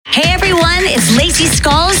it's Lacey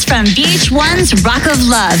Skulls from VH1's Rock of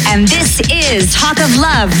Love. And this is Talk of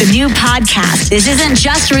Love, the new podcast. This isn't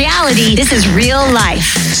just reality, this is real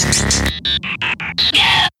life.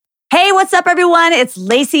 Hey, what's up, everyone? It's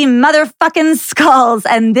Lacey motherfucking Skulls,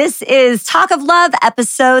 and this is Talk of Love,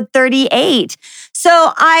 episode 38.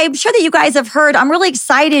 So I'm sure that you guys have heard, I'm really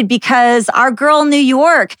excited because our girl in New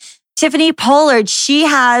York, Tiffany Pollard, she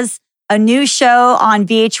has a new show on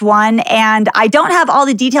VH1, and I don't have all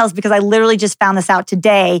the details because I literally just found this out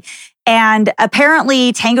today. And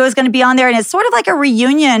apparently Tango is going to be on there, and it's sort of like a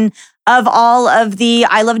reunion of all of the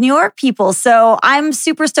I Love New York people. So I'm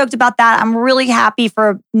super stoked about that. I'm really happy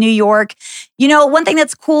for New York. You know, one thing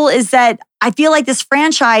that's cool is that I feel like this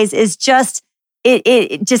franchise is just,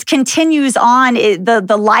 it just continues on. The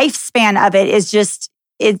lifespan of it is just,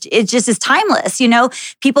 it just is timeless. You know,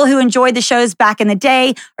 people who enjoyed the shows back in the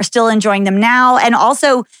day are still enjoying them now. And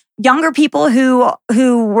also younger people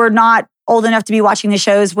who were not old enough to be watching the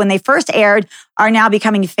shows when they first aired are now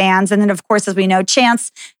becoming fans. And then, of course, as we know,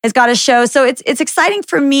 Chance has got a show. So it's exciting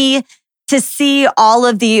for me to see all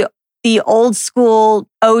of the old school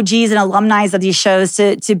OGs and alumni of these shows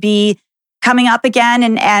to be coming up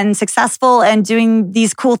again and successful and doing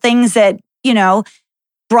these cool things that, you know,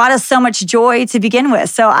 brought us so much joy to begin with.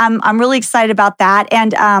 So I'm really excited about that.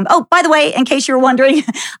 And oh, by the way, in case you were wondering,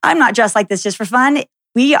 I'm not dressed like this just for fun.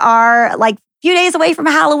 We are like few days away from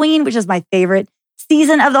Halloween, which is my favorite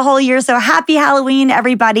season of the whole year. So happy Halloween,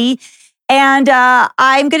 everybody. And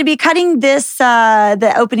I'm going to be cutting this,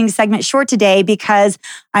 the opening segment short today because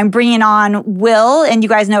I'm bringing on Will, and you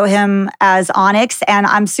guys know him as Onyx, and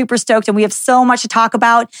I'm super stoked and we have so much to talk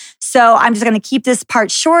about. So I'm just going to keep this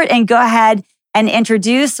part short and go ahead and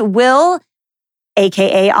introduce Will,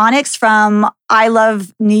 AKA Onyx from I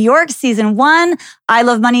Love New York Season 1, I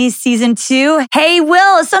Love Money Season 2. Hey,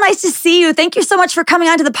 Will, it's so nice to see you. Thank you so much for coming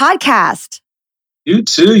onto the podcast. You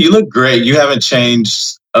too. You look great. You haven't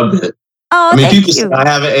changed a bit. Oh, I mean, thank people you. say I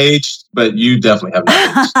haven't aged, but you definitely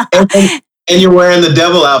have not aged. And you're wearing the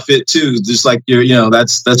devil outfit too, just like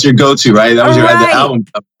that's your go-to, right? That was the album.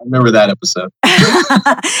 I remember that episode.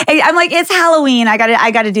 I'm like, it's Halloween. I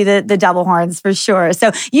gotta do the double horns for sure.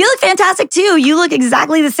 So you look fantastic too. You look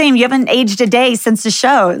exactly the same. You haven't aged a day since the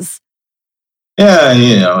shows. Yeah,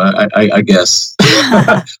 you know, I guess.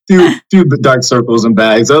 few dark circles and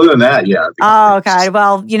bags. Other than that, yeah. Oh, God.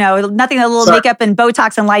 Well, you know, nothing that a little makeup and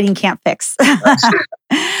Botox and lighting can't fix.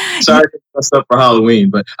 Sorry to mess up for Halloween,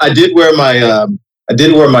 but I did wear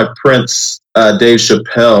my Prince Dave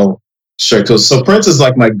Chappelle shirt. So Prince is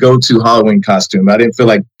like my go-to Halloween costume. I didn't feel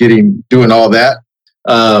like doing all that.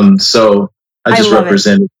 So I just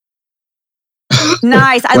represented.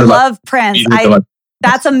 Nice. I love Prince.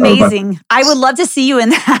 That's amazing. I would love to see you in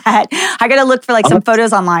that. I got to look for like some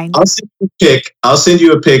photos online. I'll send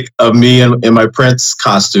you a pic of me in my Prince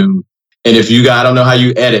costume. And if I don't know how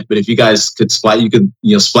you edit, but if you guys could splash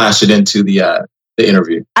it into the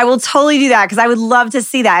interview. I will totally do that because I would love to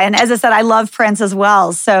see that. And as I said, I love Prince as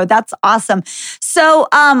well. So that's awesome. So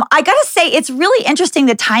I got to say, it's really interesting,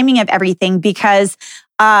 the timing of everything, because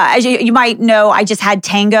as you might know, I just had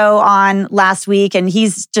Tango on last week, and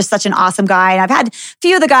he's just such an awesome guy. And I've had a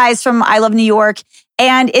few of the guys from I Love New York.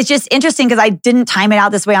 And it's just interesting because I didn't time it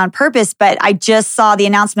out this way on purpose, but I just saw the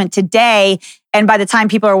announcement today. And by the time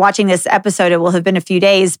people are watching this episode, it will have been a few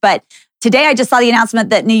days. But today I just saw the announcement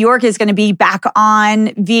that New York is going to be back on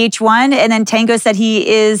VH1. And then Tango said he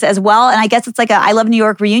is as well. And I guess it's like a I Love New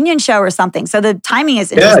York reunion show or something. So the timing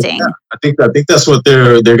is interesting. Yeah. I think that's what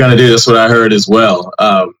they're going to do. That's what I heard as well.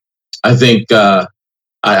 I think I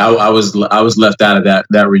was left out of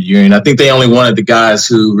that reunion. I think they only wanted the guys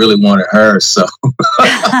who really wanted her. So what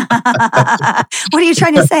are you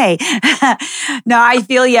trying to say? No, I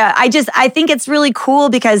feel you. I think it's really cool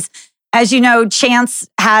because, as you know, Chance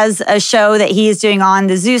has a show that he is doing on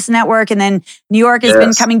the Zeus network, and then New York has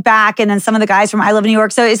been coming back, and then some of the guys from I Love New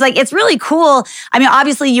York. So it's really cool. I mean,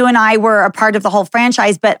 obviously you and I were a part of the whole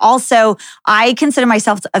franchise, but also I consider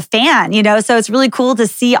myself a fan, you know, so it's really cool to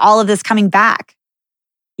see all of this coming back.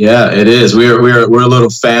 Yeah, it is. We're a little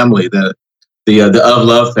family, the Of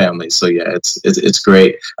Love family. So yeah, it's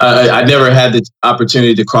great. I never had the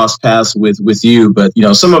opportunity to cross paths with you, but you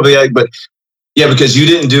know, some of the yeah, because you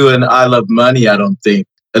didn't do an I Love Money, I don't think.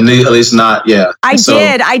 At least not, yeah. I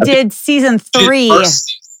did season 3.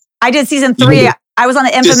 I did season 3. I was on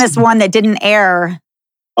the infamous one that didn't air.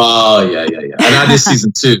 Oh, yeah. And I did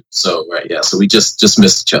season 2. So, right, yeah. So we just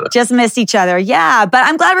missed each other. Just missed each other, yeah. But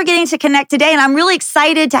I'm glad we're getting to connect today. And I'm really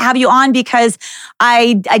excited to have you on because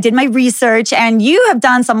I did my research and you have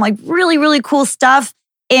done some like really, really cool stuff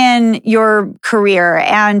in your career.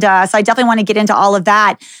 And so I definitely want to get into all of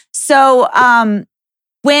that. So So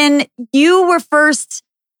when you were first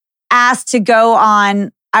asked to go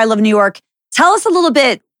on I Love New York, tell us a little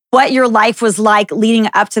bit what your life was like leading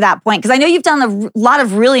up to that point. Because I know you've done a lot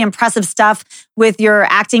of really impressive stuff with your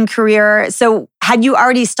acting career. So had you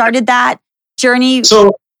already started that journey?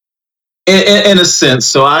 So in a sense,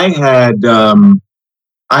 so I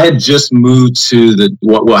had just moved to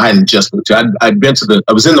I hadn't just moved to, I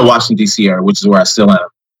was in the Washington, D.C. area, which is where I still am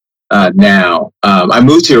now. I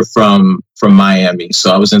moved here from Miami.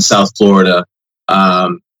 So I was in South Florida.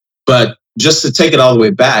 But just to take it all the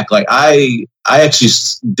way back, like I actually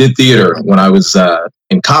did theater when I was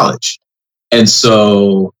in college. And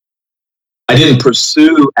so I didn't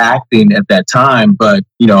pursue acting at that time, but,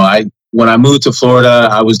 when I moved to Florida,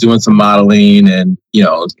 I was doing some modeling and,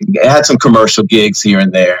 I had some commercial gigs here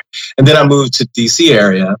and there. And then I moved to DC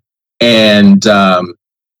area and I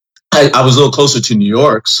was a little closer to New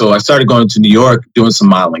York. So I started going to New York, doing some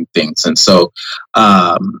modeling things. And so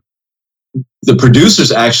the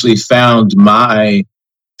producers actually found my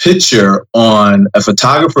picture on a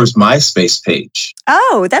photographer's MySpace page.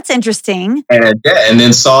 Oh, that's interesting. And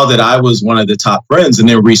then saw that I was one of the top friends and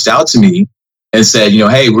then reached out to me and said,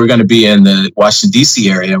 hey, we're going to be in the Washington, D.C.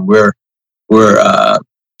 area. We're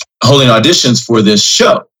holding auditions for this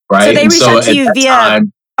show, right? So they reached out to you via...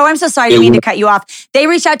 I'm so sorry. I didn't mean to cut you off. They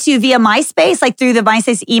reached out to you via MySpace, like through the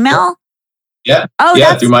MySpace email? Yeah. Oh,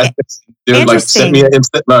 yeah, through MySpace. They like sent me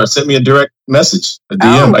a direct message, a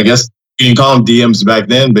DM. I guess you can call them DMs back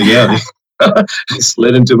then, but yeah, they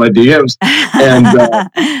slid into my DMs.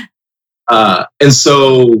 And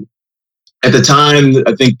so at the time,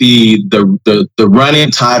 I think the running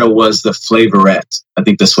title was the Flavorette. I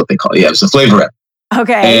think that's what they call it. Yeah, it was the Flavorette.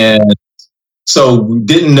 Okay. And so we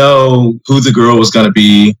didn't know who the girl was going to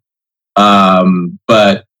be.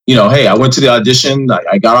 But, hey, I went to the audition.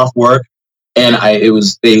 I got off work and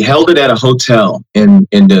they held it at a hotel in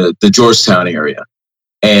the Georgetown area.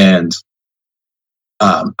 And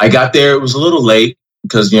I got there. It was a little late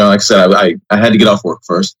because, like I said, I had to get off work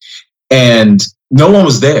first. And no one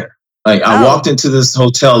was there. Like I walked into this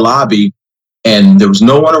hotel lobby and there was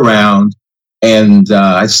no one around. And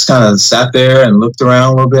I just kind of sat there and looked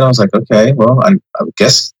around a little bit. I was like, okay, well, I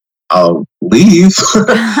guess I'll leave.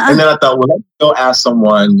 And then I thought, well, let me go ask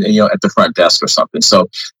someone, at the front desk or something. So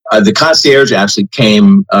the concierge actually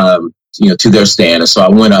came, to their stand. And so I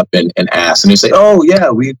went up and asked, and they say, oh yeah,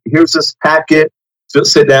 here's this packet.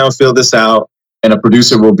 Sit down, fill this out, and a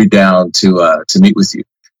producer will be down to meet with you.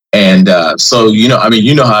 And so, you know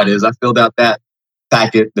how it is. I filled out that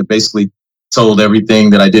packet that basically told everything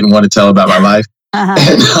that I didn't want to tell about my life.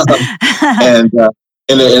 And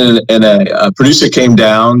a producer came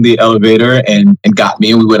down the elevator and got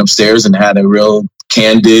me, and we went upstairs and had a real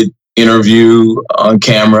candid interview on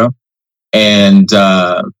camera. And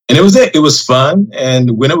it was it. It was fun.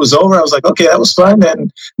 And when it was over, I was like, okay, that was fun.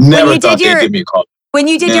 And never thought they'd give me a call. When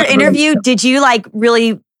you did your interview, did you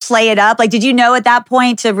really play it up? Like, did you know at that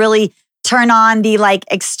point to really turn on the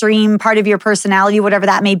extreme part of your personality, whatever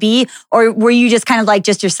that may be? Or were you just kind of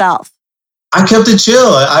just yourself? I kept it chill.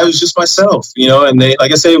 I was just myself, and they,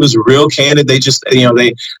 like I said, it was real candid. They just, they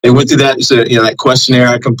went through that, that questionnaire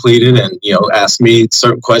I completed and, asked me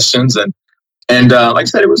certain questions. And like I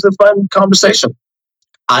said, it was a fun conversation.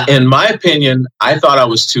 In my opinion, I thought I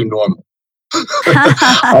was too normal.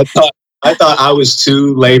 I thought I was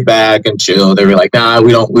too laid back and chill. They were like, nah,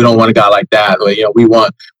 we don't want a guy like that. But, we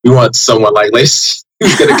want someone like Lacey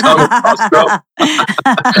who's going to come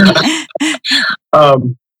across.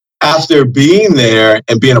 After being there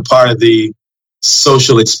and being a part of the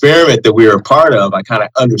social experiment that we were a part of, I kind of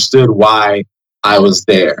understood why I was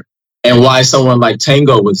there and why someone like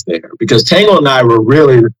Tango was there. Because Tango and I were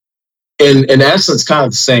really, in essence, kind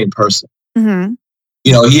of the same person. Mm-hmm.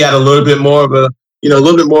 He had a little bit more of a a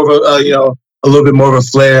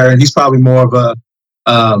flair. He's probably more of a,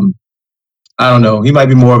 I don't know. He might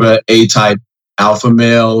be more of a A-type alpha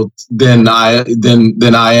male than I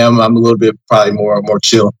am. I'm a little bit probably more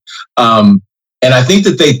chill. And I think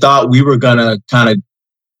that they thought we were gonna kind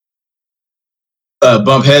of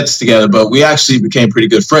bump heads together, but we actually became pretty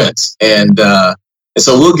good friends. And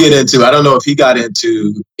so we'll get into. I don't know if he got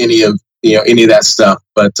into any of that stuff,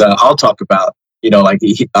 but I'll talk about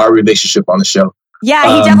our relationship on the show.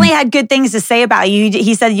 Yeah, he definitely had good things to say about you.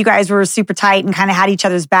 He said you guys were super tight and kind of had each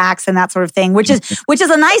other's backs and that sort of thing, which is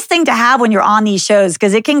a nice thing to have when you're on these shows,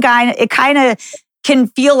 because it kind of can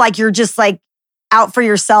feel like you're just out for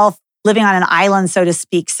yourself, living on an island, so to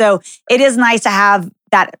speak. So it is nice to have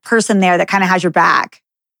that person there that kind of has your back.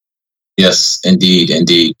 Yes,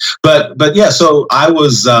 indeed. But yeah, so I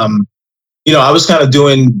was I was kind of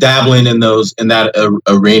dabbling in that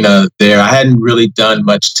arena there. I hadn't really done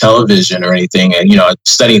much television or anything. And,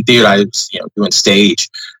 studying theater, I was, doing stage.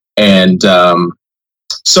 And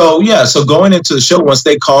so going into the show, once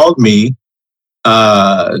they called me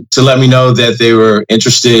to let me know that they were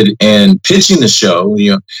interested in pitching the show,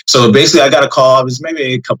 so basically I got a call. It was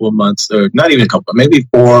maybe a couple of months, or not even a couple, maybe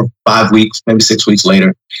 4 or 5 weeks, maybe 6 weeks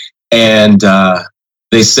later. And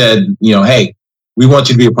they said, hey, we want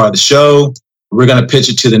you to be a part of the show. We're going to pitch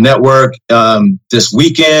it to the network this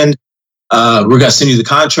weekend. We're going to send you the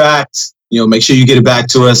contract. Make sure you get it back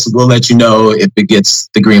to us. We'll let you know if it gets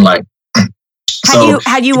the green light.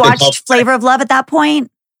 Had you watched Flavor of Love at that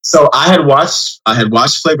point? So I had watched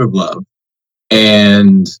Flavor of Love,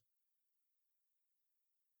 and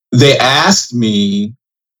they asked me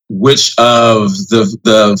which of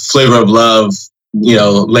the Flavor of Love,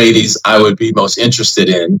 ladies I would be most interested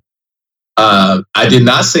in. I did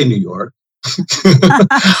not say New York.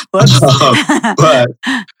 But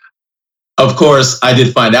of course I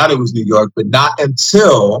did find out it was New York, but not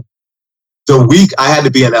until the week I had to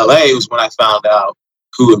be in LA was when I found out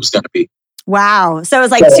who it was going to be. Wow. So it was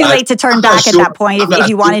like too late to turn back at that point if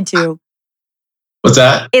you wanted to. What's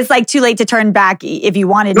that? It's like too late to turn back if you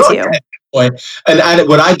wanted to. And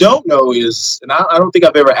what I don't know is, and I don't think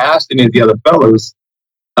I've ever asked any of the other fellas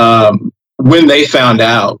when they found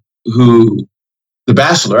out who the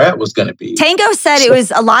Bachelorette was going to be. Tango said it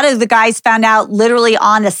was a lot of the guys found out literally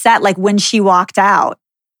on the set, like when she walked out.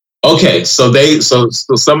 Okay, so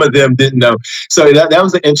some of them didn't know. So that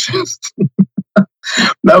was an interesting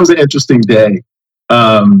that was an interesting day.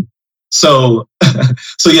 So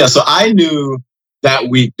I knew that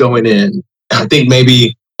week going in. I think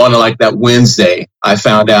maybe on like that Wednesday, I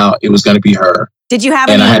found out it was going to be her. Did you have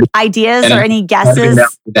any ideas or any guesses?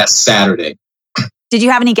 That Saturday. Did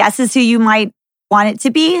you have any guesses who you might want it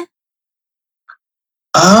to be?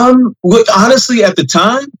 Well, honestly, at the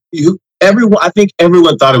time, I think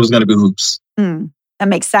everyone thought it was going to be Hoops. That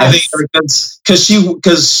makes sense. I think because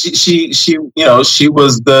she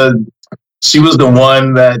was the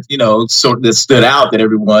one that sort of that stood out, that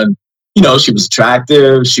everyone, she was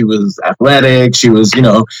attractive, she was athletic, she was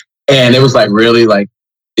and it was like, really, like,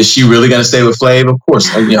 is she really going to stay with Flav? Of course,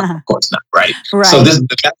 of course not, right? So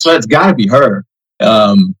it's got to be her.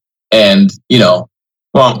 And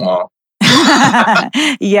wah, wah.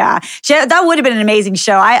 Yeah, that would have been an amazing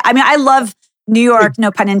show. I mean, I love New York,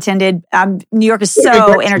 no pun intended. New York is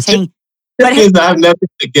so entertaining. But I have nothing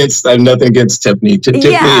against Tiffany.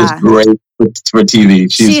 Tiffany is great for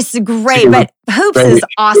TV. She's great, but Hoops is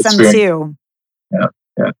awesome too.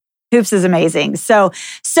 Yeah. Hoops is amazing. So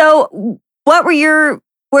what were you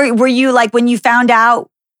like when you found out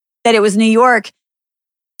that it was New York?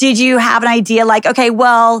 Did you have an idea like, okay,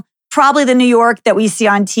 well, probably the New York that we see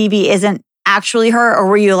on TV isn't actually her? Or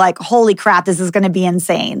were you like, holy crap, this is going to be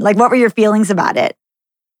insane? Like, what were your feelings about it?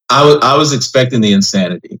 I was expecting the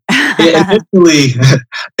insanity.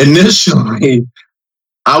 Initially,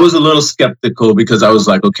 I was a little skeptical because I was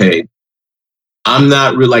like, okay, I'm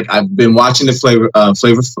not really like, I've been watching the Flavor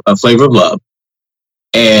of Love,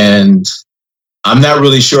 and I'm not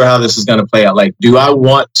really sure how this is going to play out. Like, do I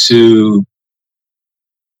want to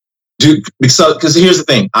do? Because here's the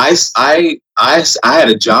thing, I had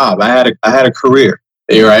a job, I had a career,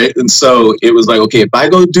 right? And so it was like, okay, if I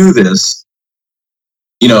go do this,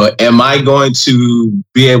 am I going to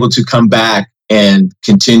be able to come back and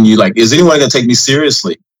continue? Like, is anyone going to take me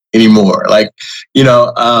seriously anymore? Like,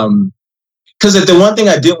 because the one thing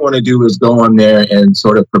I didn't want to do was go on there and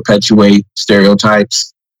sort of perpetuate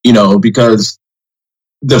stereotypes, because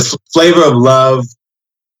the Flavor of Love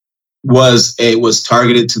was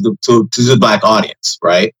targeted to the Black audience,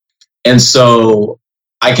 right? And so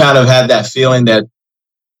I kind of had that feeling that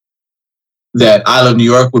I Love New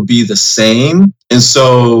York would be the same. And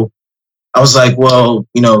so I was like, well,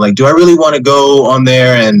 like, do I really want to go on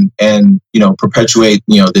there and perpetuate,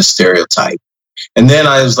 this stereotype? And then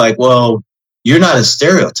I was like, well, you're not a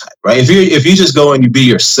stereotype, right? If you just go and you be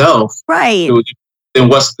yourself, right? Then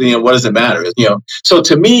what does it matter? So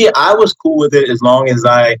to me, I was cool with it as long as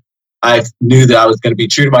I knew that I was going to be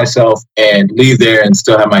true to myself and leave there and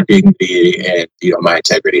still have my dignity and my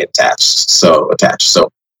integrity attached. So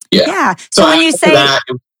yeah. So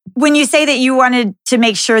when you say that you wanted to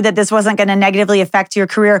make sure that this wasn't going to negatively affect your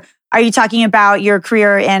career, are you talking about your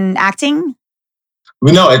career in acting?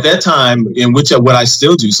 No, at that time, in which what I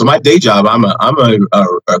still do. So my day job, I'm a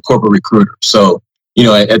corporate recruiter. So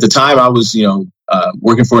at the time, I was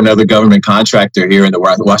working for another government contractor here in the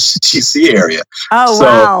Washington D.C. area. Oh, so,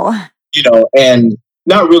 wow! And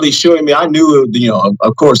not really showing me. I knew,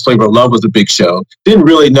 of course, Flavor of Love was a big show. Didn't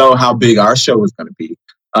really know how big our show was going to be.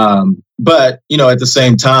 But, at the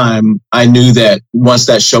same time, I knew that once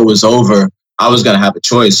that show was over, I was going to have a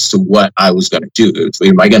choice to what I was going to do.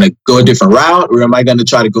 Am I going to go a different route, or am I going to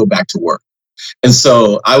try to go back to work? And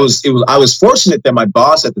so I was fortunate that my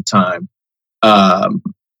boss at the time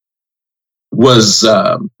was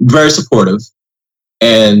very supportive.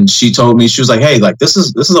 And she told me, she was like, hey, like, this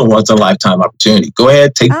is a once in a lifetime opportunity. Go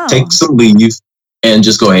ahead, take some leave and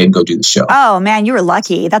just go ahead and go do the show. Oh man, you were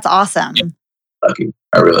lucky. That's awesome. Yeah, lucky.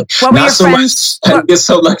 I really. What were your friends? I didn't get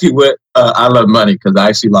so lucky with I Love Money, because I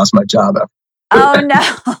actually lost my job after. Oh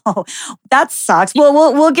no, that sucks. Well,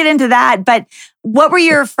 we'll get into that. But what were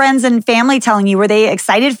your friends and family telling you? Were they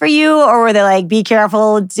excited for you, or were they like, be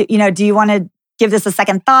careful? Do you want to give this a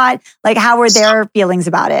second thought? Like, how were their feelings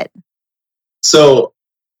about it? So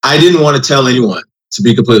I didn't want to tell anyone, to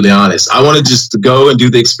be completely honest. I wanted just to go and do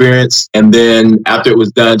the experience. And then after it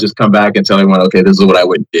was done, just come back and tell everyone, okay, this is what I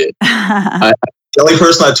went and did. The only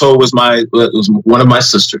person I told was one of my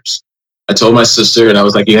sisters. I told my sister, and I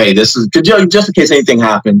was like, hey, this is just in case something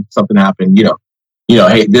happened,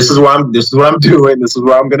 hey, this is what I'm doing. This is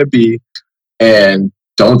where I'm going to be. And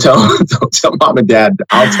don't tell mom and dad.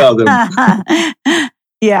 I'll tell them.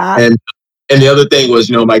 Yeah. And the other thing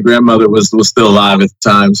was, my grandmother was still alive at the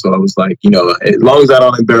time. So I was like, as long as I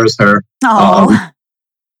don't embarrass her. Oh,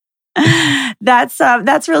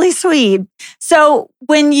 that's really sweet. So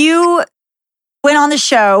when you went on the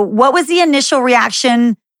show, what was the initial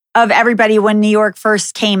reaction of everybody when New York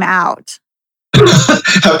first came out?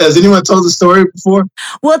 Has anyone told the story before?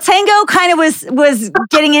 Well, Tango kind of was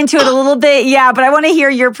getting into it a little bit. Yeah, but I want to hear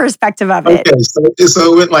your perspective of it. Okay,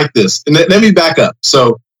 so it went like this. And let me back up.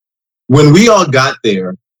 So when we all got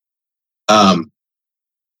there, I'd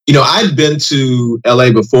been to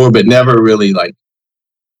LA before, but never really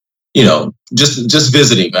just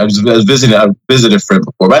visiting. I visited a friend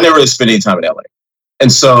before, but I never really spent any time in LA.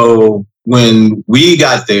 And so when we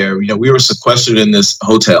got there, we were sequestered in this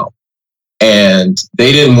hotel, and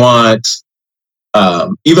they didn't want, I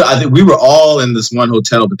think we were all in this one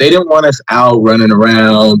hotel, but they didn't want us out running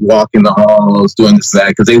around, walking the halls, doing this, that,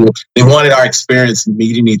 because they wanted our experience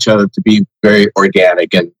meeting each other to be very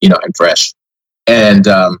organic and, and fresh. And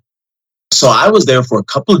so I was there for a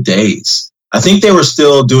couple of days. I think they were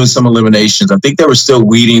still doing some eliminations. I think they were still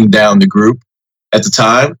weeding down the group at the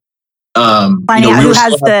time. Finding out who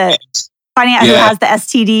has the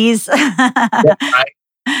STDs. Yeah, right.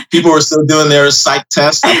 People were still doing their psych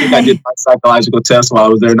tests. I think I did my psychological test while I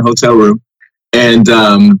was there in the hotel room. And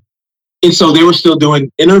so they were still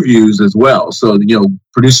doing interviews as well. So,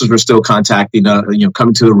 producers were still contacting,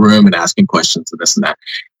 coming to the room and asking questions and this and that.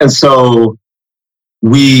 And so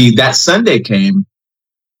that Sunday came,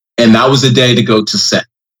 and that was the day to go to set.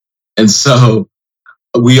 And so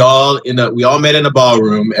we all met in a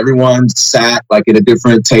ballroom. Everyone sat like at a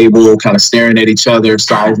different table, kind of staring at each other,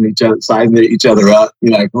 sizing each other up.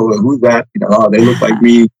 You're like, oh, who's that? Oh, they look like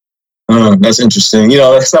me. That's interesting.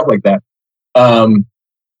 Stuff like that.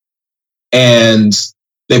 And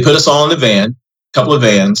they put us all in the van, a couple of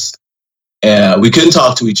vans. We couldn't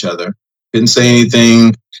talk to each other, couldn't say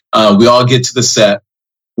anything. We all get to the set.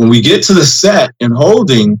 When we get to the set and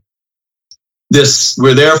holding this,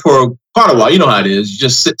 we're there for quite a while. You know how it is. You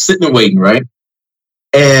just sitting and waiting, right?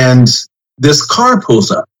 And this car pulls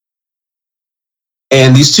up.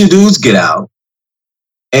 And these two dudes get out.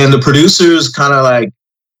 And the producers kind of like,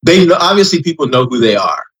 obviously people know who they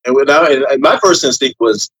are. And my first instinct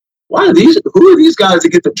was, who are these guys that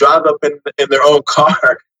get to drive up in their own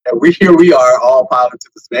car? And here we are all piled into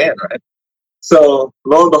this van, right? So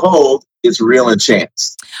lo and behold, it's Real and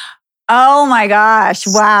Chance. Oh my gosh.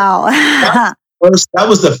 Wow. That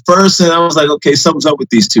was the first thing. I was like, okay, something's up with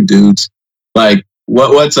these two dudes. Like,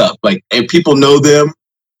 what's up? Like, and people know them.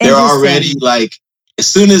 They're already like, as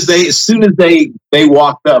soon as they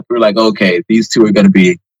walked up, we're like, okay, these two are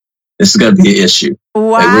this is going to be an issue.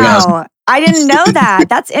 Wow. Like, I didn't know that.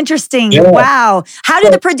 That's interesting. Yeah. Wow. How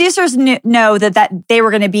did the producers know that they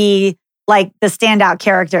were going to be like the standout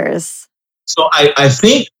characters? So I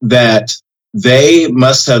think that they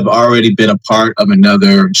must have already been a part of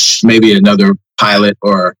maybe another pilot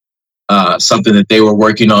or something that they were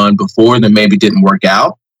working on before that maybe didn't work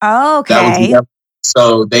out. Oh, okay.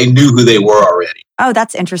 So they knew who they were already. Oh,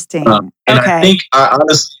 that's interesting. And okay.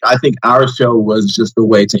 I think our show was just a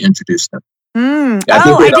way to introduce them. I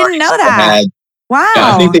didn't know that. Wow.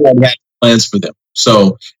 Yeah, I think they had plans for them.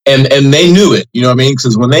 So, and they knew it, you know what I mean?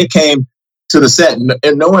 Because when they came to the set,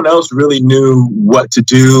 and no one else really knew what to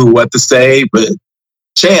do, what to say, but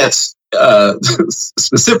Chance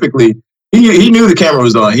specifically he knew the camera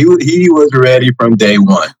was on. He was ready from day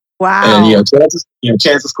one. Wow. And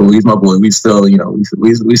Chance is cool. He's my boy. We still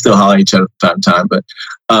we still holler at each other from time to time.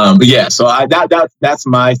 But yeah. So that's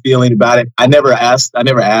my feeling about it. I never asked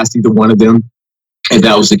either one of them if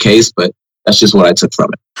that was the case, but that's just what I took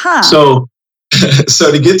from it. Huh. So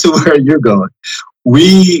to get to where you're going,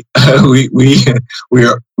 we get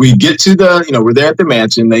to the we're there at the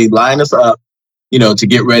mansion. They line us up, to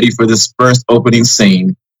get ready for this first opening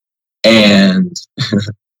scene, and.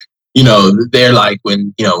 They're like,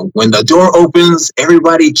 when the door opens,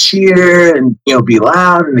 everybody cheer and, be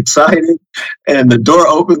loud and excited. And the door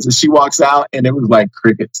opens and she walks out and it was like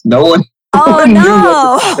crickets. No one. Oh,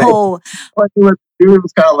 no. It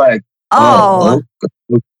was kind of like, oh,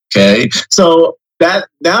 okay. So that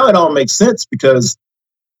now it all makes sense because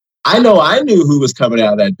I knew who was coming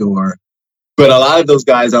out of that door. But a lot of those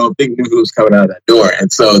guys, I don't think knew who was coming out of that door. And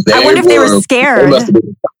so I wonder if they were scared.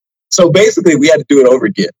 So basically, we had to do it over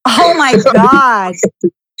again. Oh my God! We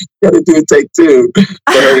had to do a take two for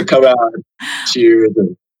her to come out and cheer.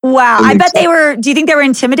 Wow! I bet they were. Do you think they were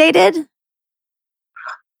intimidated?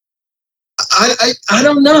 I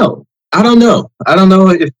don't know. I don't know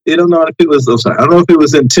if it was. I'm sorry. I don't know if it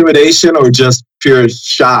was intimidation or just pure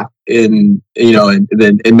shock. And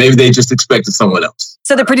maybe they just expected someone else.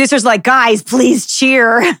 So the producer's like, guys, please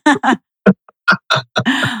cheer.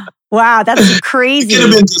 Wow, that's crazy. It could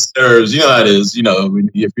have been just nerves. You know how it is.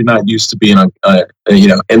 If you're not used to being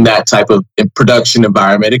in that type of production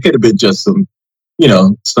environment, it could have been just some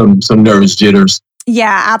nervous jitters.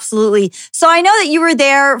 Yeah, absolutely. So I know that you were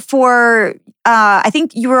there for, I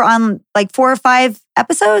think you were on like 4 or 5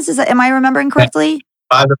 episodes. Am I remembering correctly?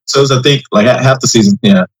 5 episodes, I think, like half the season.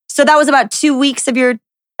 Yeah. So that was about 2 weeks of your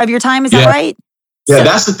time. Is that right? Yeah, so,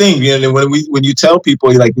 that's the thing. When you tell people,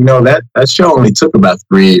 you're like, that show only took about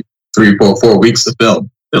 4 weeks to film.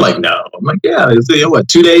 They're like, no. I'm like, yeah, it's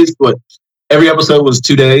 2 days? Every episode was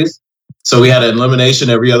 2 days. So we had an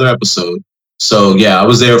elimination every other episode. So yeah, I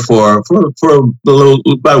was there for about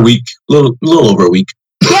a week, a little over a week.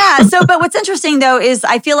 Yeah. So, but what's interesting though is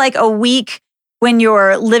I feel like a week when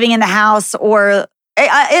you're living in the house, or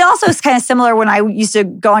it also is kind of similar when I used to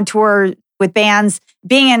go on tour with bands.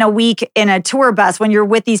 Being in a week in a tour bus when you're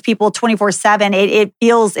with these people 24/7, it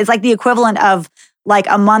feels it's like the equivalent of like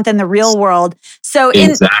a month in the real world. So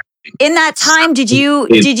in that time, did you?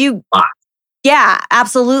 Yeah,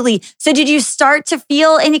 absolutely. So did you start to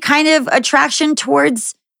feel any kind of attraction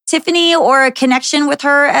towards Tiffany or a connection with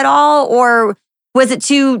her at all? Or was it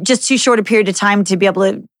too short a period of time to be able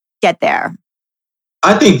to get there?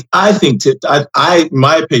 I think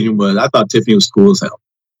my opinion was, I thought Tiffany was cool as hell.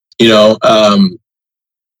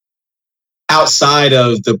 Outside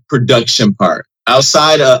of the production part, I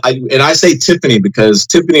say Tiffany because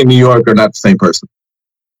Tiffany and New York are not the same person.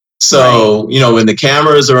 So, right. When the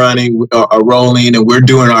cameras are rolling and we're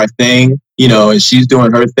doing our thing, and she's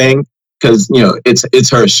doing her thing, because,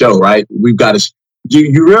 it's her show, right? We've got to,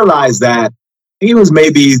 you realize that I think it was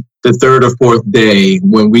maybe the 3rd or 4th day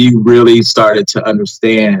when we really started to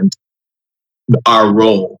understand our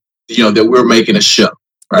role, that we're making a show,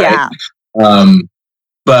 right? Yeah.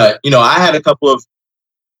 But, I had a couple of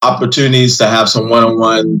opportunities to have some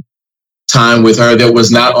one-on-one time with her that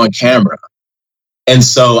was not on camera. And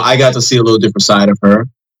so I got to see a little different side of her.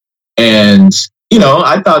 And,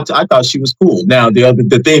 I thought she was cool. Now,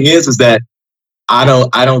 the thing is that I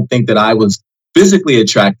don't think that I was physically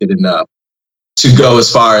attracted enough to go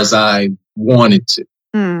as far as I wanted to.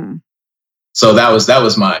 Mm. So that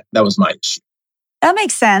was my issue. That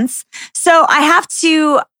makes sense. So I have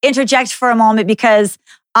to interject for a moment because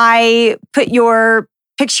I put your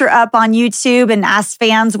picture up on YouTube and asked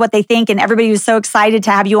fans what they think, and everybody was so excited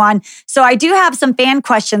to have you on. So I do have some fan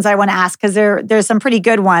questions I want to ask because there's some pretty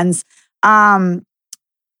good ones.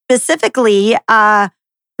 Specifically,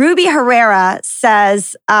 Ruby Herrera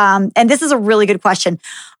says, and this is a really good question.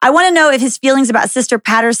 I want to know if his feelings about Sister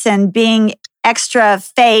Patterson being extra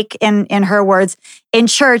fake, in her words, in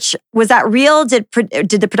church, was that real? Did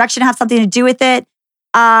the production have something to do with it?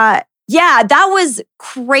 Yeah, that was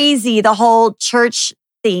crazy, the whole church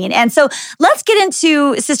scene. And so let's get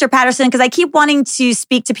into Sister Patterson because I keep wanting to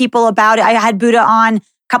speak to people about it. I had Buddha on a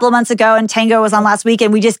couple of months ago and Tango was on last week,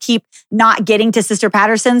 and we just keep not getting to Sister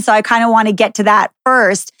Patterson. So I kind of want to get to that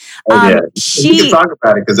first. Yeah. We can talk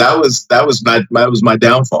about it because that was my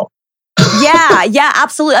downfall. Yeah,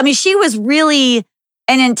 absolutely. I mean, she was really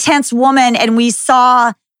an intense woman, and we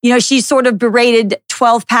saw, she sort of berated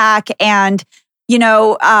 12-pack and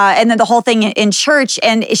and then the whole thing in church.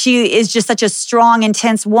 And she is just such a strong,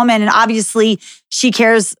 intense woman. And obviously she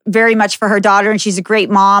cares very much for her daughter and she's a great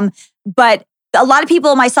mom. But a lot of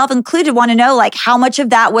people, myself included, want to know like how much of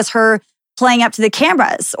that was her playing up to the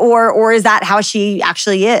cameras, or is that how she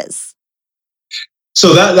actually is?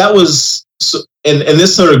 So that was, and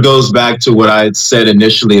this sort of goes back to what I had said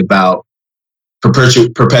initially about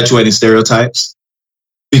perpetuating stereotypes,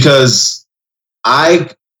 because I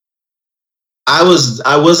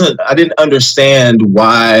didn't understand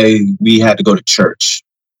why we had to go to church.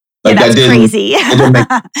 Like that's crazy. It didn't make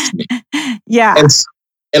sense to me. Yeah.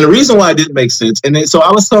 And the reason why it didn't make sense, and then, so I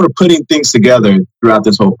was sort of putting things together throughout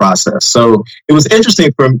this whole process. So it was interesting.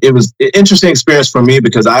 It was an interesting experience for me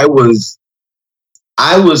because I was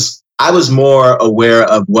more aware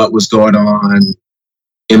of what was going on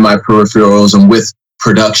in my peripherals and with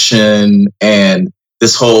production and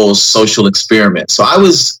this whole social experiment. So I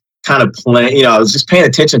was kind of playing, I was just paying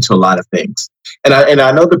attention to a lot of things. And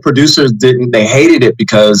I know the producers they hated it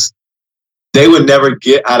because they would never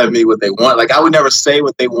get out of me what they want. Like I would never say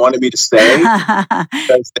what they wanted me to say.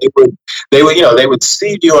 Because they would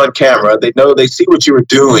see you on camera. They see what you were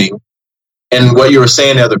doing and what you were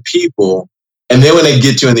saying to other people. And then when they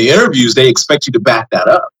get you in the interviews, they expect you to back that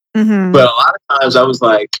up. Mm-hmm. But a lot of times I was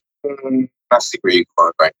like, I see where you're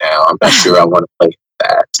going right now. I'm not sure I want to play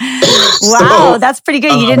that. Wow, so, that's pretty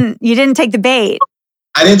good. You didn't take the bait.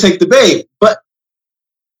 I didn't take the bait. But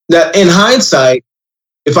that in hindsight,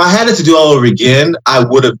 if I had it to do all over again, I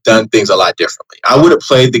would have done things a lot differently. I would have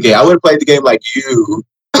played the game. I would have played the game like you.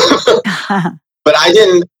 But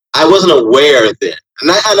I wasn't aware then.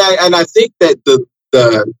 And I think that the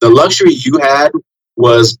luxury you had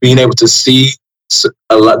was being able to see so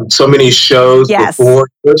many shows before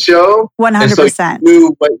the show. 100%. And so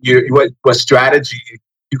you knew what strategy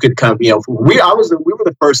you could come. We were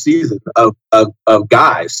the first season of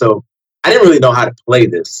Guys, so I didn't really know how to play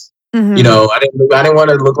this. Mm-hmm. I didn't want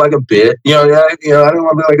to look like a bitch. I didn't want to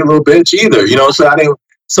look like a little bitch either. So I didn't.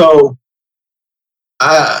 So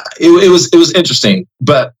it was interesting,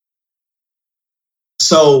 but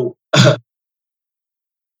so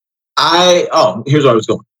here's where I was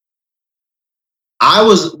going. I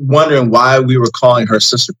was wondering why we were calling her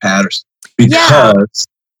Sister Patterson, because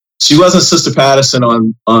she wasn't Sister Patterson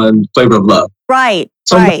on Flavor of Love. Right.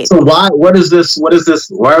 So why? What is this? What is this?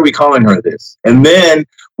 Why are we calling her this? And then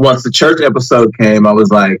once the church episode came, I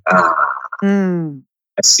was like, I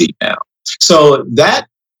see now. So the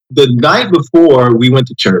night before we went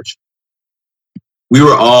to church, we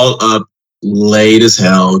were all up late as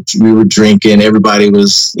hell. We were drinking. Everybody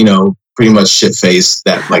was, pretty much shit-faced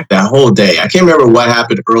that whole day. I can't remember what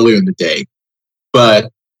happened earlier in the day,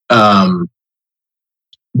 but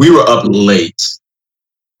we were up late.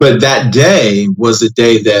 But that day was the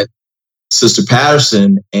day that Sister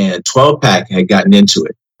Patterson and 12 Pack had gotten into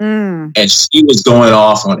it. And she was going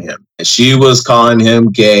off on him. And she was calling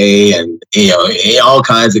him gay and, all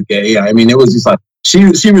kinds of gay. I mean, it was just like, she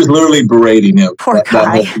was literally berating him. Poor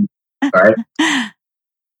guy. Right?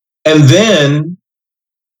 And then,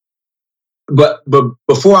 but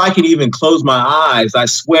before I could even close my eyes, I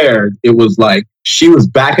swear it was like she was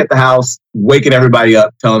back at the house, waking everybody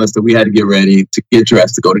up, telling us that we had to get ready to get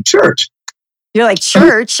dressed to go to church. You're like,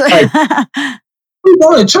 church? We're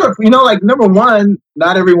going to church. Number one,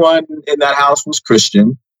 not everyone in that house was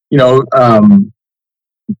Christian. Boston,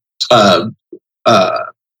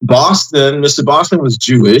 Mr. Boston was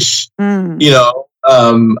Jewish.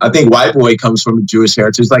 I think White Boy comes from a Jewish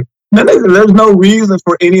heritage. Like, there's no reason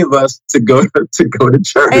for any of us to go to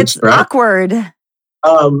church. It's right? awkward.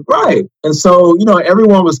 Right. And so,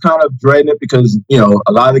 everyone was kind of dreading it because,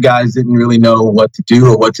 a lot of the guys didn't really know what to do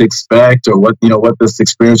or what to expect or what this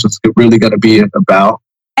experience was really going to be about.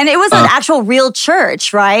 And it was an actual real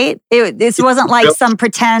church, right? This wasn't like some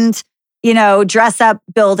pretend, dress up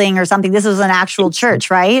building or something. This was an actual church,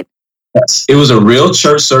 right? Yes. It was a real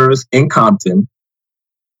church service in Compton.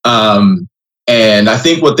 And I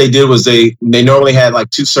think what they did was they normally had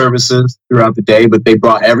like 2 services throughout the day, but they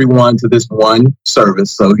brought everyone to this one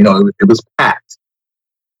service. So, it was packed.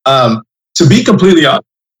 To be completely honest,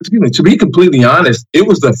 it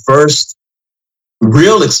was the first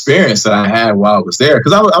real experience that I had while I was there.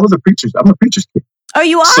 Because I'm a preacher's kid. Oh,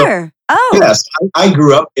 you are? So, yes. I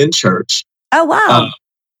grew up in church. Oh, wow.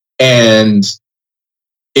 And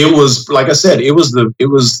it was, like I said, I was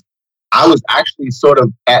actually sort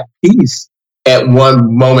of at peace at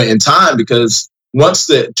one moment in time, because once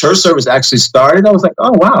the church service actually started, I was like,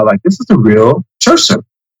 oh, wow, like this is a real church service.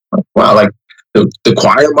 Wow, like the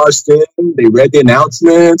choir marched in, they read the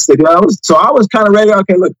announcements. I was kind of ready.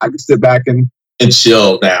 Okay, look, I can sit back and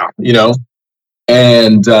chill now,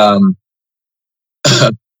 And, there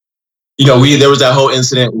was that whole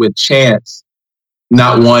incident with Chance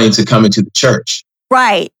not wanting to come into the church.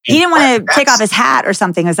 Right. He didn't want to take off his hat or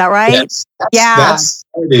something. Is that right? Yes, that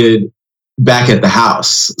started back at the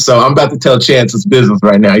house. So I'm about to tell Chance his business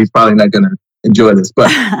right now. He's probably not going to enjoy this. But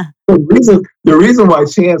the reason why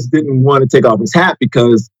Chance didn't want to take off his hat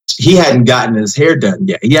because he hadn't gotten his hair done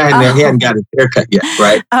yet. He hadn't got his haircut yet,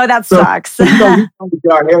 right? Oh, that sucks. We come to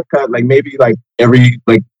get our haircut maybe every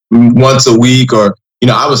once a week, or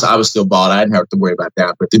I was still bald. I didn't have to worry about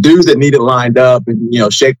that. But the dudes that needed lined up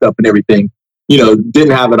and shaped up and everything,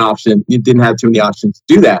 didn't have an option. You didn't have too many options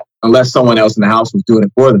to do that unless someone else in the house was doing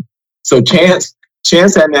it for them. So Chance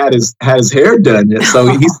hadn't had his hair done yet. So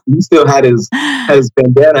he still had his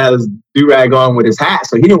bandana, had his do-rag on with his hat.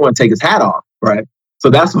 So he didn't want to take his hat off, right? So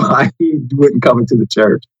that's why he wouldn't come into the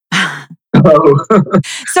church.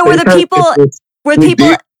 So were the people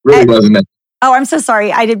really wasn't that. Oh, I'm so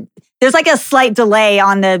sorry. There's a slight delay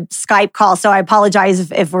on the Skype call, so I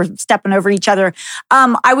apologize if we're stepping over each other.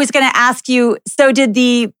 I was going to ask you, so did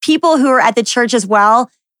the people who were at the church as well,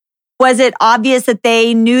 was it obvious that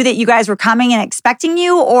they knew that you guys were coming and expecting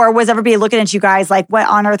you, or was everybody looking at you guys like, what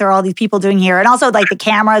on earth are all these people doing here? And also the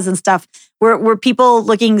cameras and stuff, were people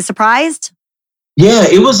looking surprised? Yeah,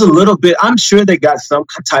 it was a little bit. I'm sure they got some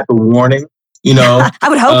type of warning. I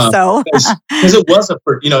would hope so. Because it was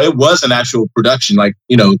it was an actual production.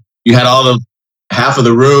 You had half of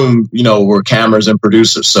the room, were cameras and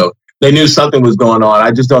producers. So they knew something was going on.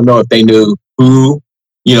 I just don't know if they knew who,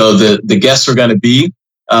 the guests were going to be.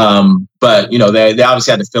 But they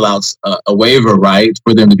obviously had to fill out a waiver, right,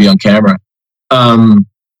 for them to be on camera.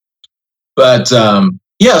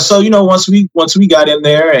 Yeah. So once we got in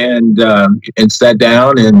there and sat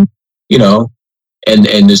down and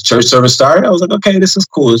and this church service started, I was like, okay, this is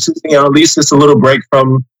cool. This is at least it's a little break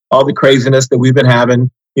from all the craziness that we've been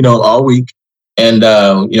having, all week, and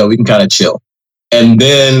we can kind of chill. And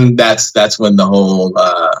then that's when the whole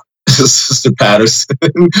Sister Patterson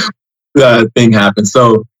thing happened.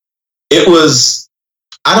 So it was.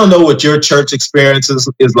 I don't know what your church experience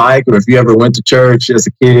is like, or if you ever went to church as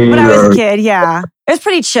a kid. When I was a kid, yeah. It was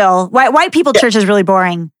pretty chill. White people church is really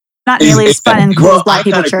boring. Not nearly as fun and cool as Black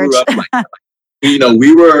people church. We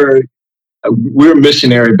were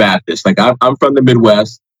missionary Baptists. I'm from the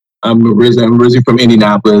Midwest. I'm originally from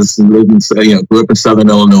Indianapolis and grew up in Southern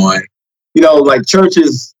Illinois.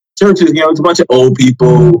 Churches, it's a bunch of old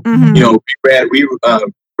people. Mm-hmm. We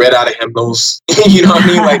read out of hymnals. You know what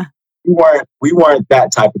I mean? We weren't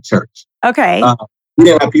that type of church. Okay. We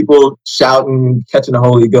didn't have people shouting, catching the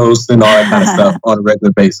Holy Ghost and all that kind of stuff on a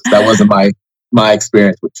regular basis. That wasn't my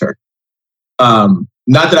experience with church.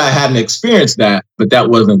 Not that I hadn't experienced that, but that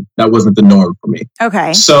wasn't the norm for me.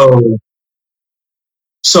 Okay. So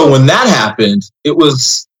when that happened, it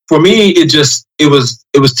was for me. It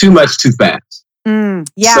was too much too fast.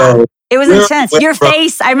 Yeah. So it was intense. Your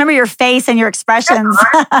face. I remember your face and your expressions.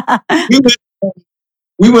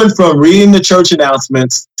 We went from reading the church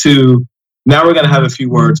announcements to now we're going to have a few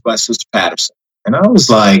words by Sister Patterson. And I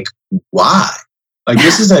was like, why? She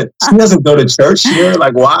doesn't go to church here.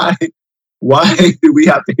 Why do we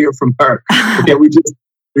have to hear from her? Can't we just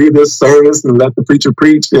read this service and let the preacher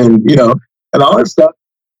preach and all that stuff?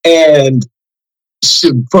 And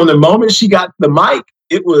from the moment she got the mic,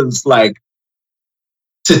 it was to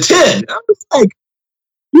 10. I was like,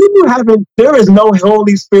 there is no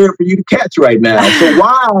Holy Spirit for you to catch right now. So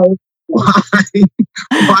why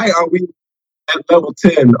are we at level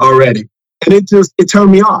 10 already? And it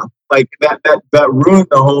turned me off. That ruined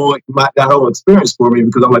that whole experience for me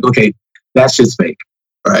because I'm like, okay, that shit's fake.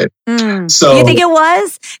 Right. So you think it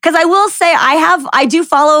was? Because I will say I do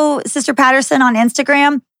follow Sister Patterson on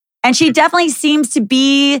Instagram, and she definitely seems to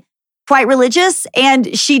be quite religious,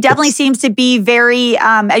 and she definitely seems to be very,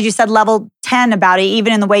 as you said, level 10 about it,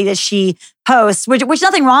 even in the way that she posts, which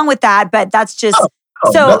nothing wrong with that, but that's just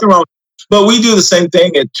so. Nothing wrong. But we do the same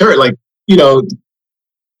thing at church. You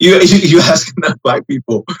ask enough Black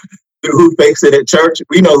people who fakes it at church,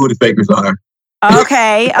 we know who the fakers are.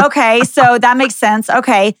 Okay. So that makes sense.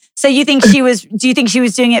 Okay. So do you think she was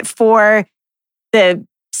doing it for the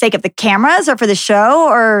sake of the cameras or for the show,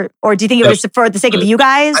 or do you think it was for the sake of you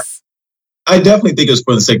guys? I definitely think it was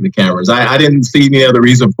for the sake of the cameras. I didn't see any other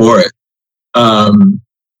reason for it. And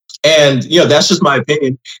that's just my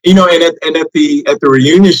opinion. And at the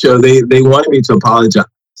reunion show, they wanted me to apologize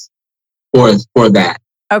for that.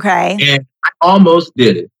 Okay. And I almost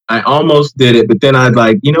did it. But then I'd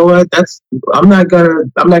like, you know what? I'm not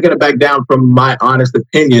gonna back down from my honest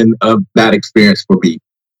opinion of that experience for me.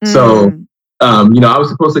 So, I was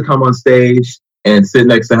supposed to come on stage and sit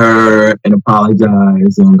next to her and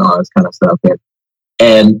apologize and all this kind of stuff.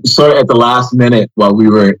 And sort of at the last minute while we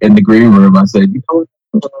were in the green room, I said,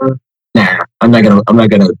 nah, I'm not gonna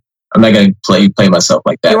play myself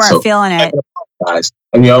like that. You weren't feeling it. Guys,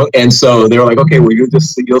 and and so they were like, okay, well,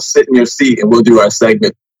 you'll sit in your seat and we'll do our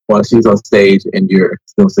segment while she's on stage and you're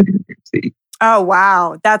still sitting in your seat. Oh,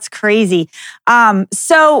 wow. That's crazy.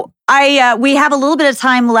 So we have a little bit of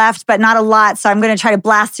time left, but not a lot. So I'm going to try to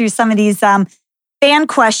blast through some of these fan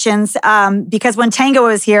questions because when Tango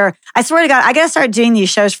was here, I swear to God, I got to start doing these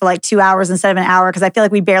shows for like 2 hours instead of an hour because I feel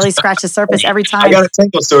like we barely scratch the surface every time. I got a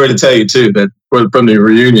Tango story to tell you too, that from the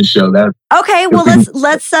reunion show. That okay. Well,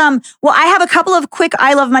 let's well, I have a couple of quick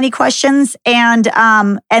I Love Money questions, and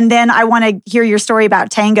then I want to hear your story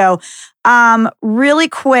about Tango. Really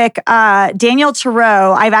quick, Daniel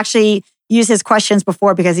Theroux, I've actually used his questions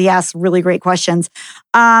before because he asks really great questions.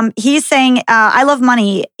 He's saying, I love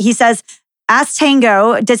money. He says, ask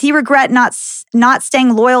Tango, does he regret not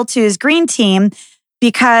staying loyal to his green team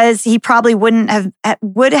because he probably would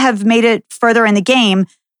have made it further in the game?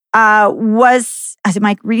 Am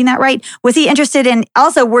I reading that right? Was he interested in,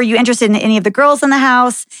 also, were you interested in any of the girls in the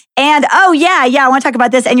house? And, oh yeah, I want to talk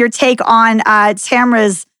about this and your take on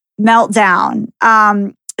Tamra's meltdown.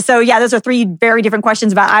 So yeah, those are three very different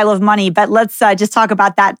questions about I Love Money, but let's just talk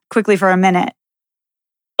about that quickly for a minute.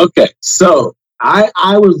 Okay. So I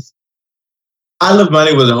Love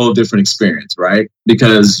Money was a whole different experience, right?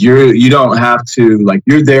 Because you don't have to, like,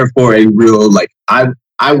 you're there for a real, like, I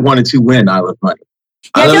wanted to win I Love Money.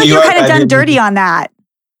 Yeah, I feel like you're kind of done dirty on that.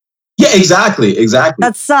 Yeah, exactly.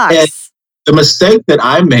 That sucks. And the mistake that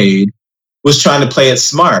I made was trying to play it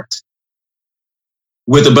smart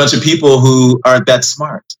with a bunch of people who aren't that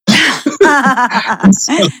smart.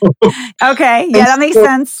 Okay, yeah, that makes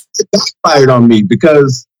sense. It backfired on me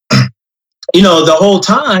because, the whole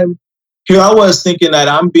time, here I was thinking that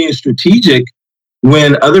I'm being strategic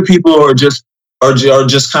when other people are just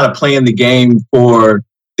kind of playing the game for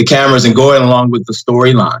the cameras and going along with the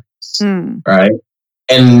storylines, right?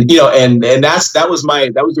 And that was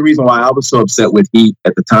the reason why I was so upset with Heat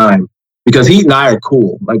at the time, because Heat and I are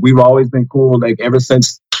cool. Like, we've always been cool. Like, ever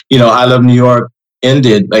since I Love New York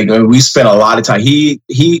ended, like, we spent a lot of time. He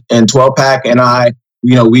and 12 Pack and I,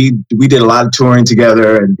 we did a lot of touring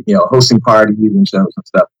together and hosting parties and shows and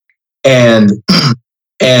stuff. And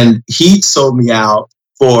he sold me out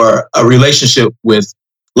for a relationship with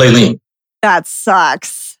Layleen. That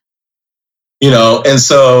sucks. And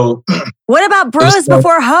so what about bros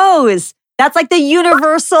before hoes? That's like the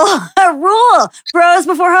universal rule. Bros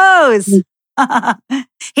before hoes. He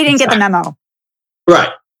didn't get the memo.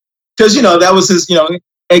 Right. Because, that was his,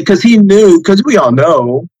 because he knew, because we all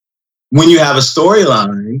know when you have a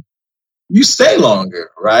storyline, you stay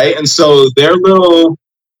longer, right? And so their little,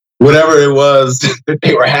 whatever it was that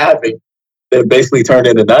they were having, that basically turned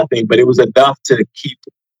into nothing, but it was enough to keep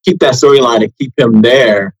that storyline and keep him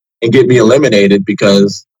there and get me eliminated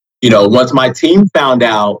because, once my team found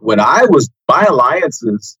out when I was my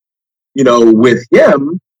alliances, with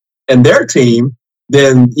him and their team,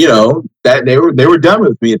 then, that they were done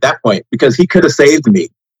with me at that point because he could have saved me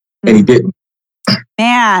and he didn't.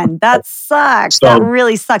 Man, that sucks. That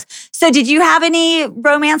really sucks. So did you have any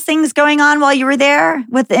romance things going on while you were there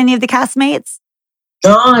with any of the castmates?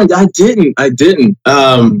 No, I didn't. I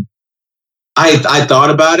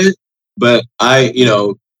thought about it, but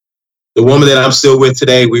the woman that I'm still with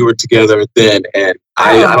today, we were together then, and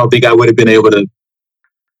I don't think I would have been able to.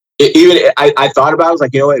 I thought about it. I was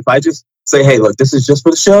like, if I just say, hey, look, this is just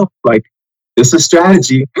for the show. Like, this is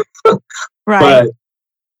strategy. Right.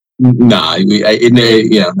 But nah, I didn't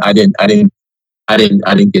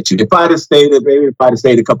get you. If I'd have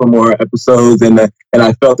stayed a couple more episodes and I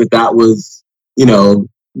felt that was,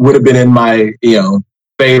 would have been in my,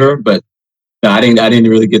 favor, but no, I didn't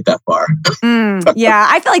really get that far. Yeah,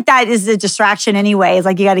 I feel like that is a distraction anyway. It's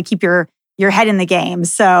like you got to keep your head in the game.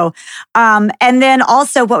 So, and then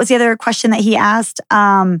also, what was the other question that he asked?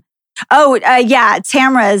 Tamra's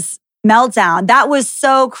meltdown. That was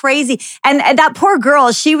so crazy. And that poor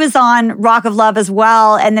girl, she was on Rock of Love as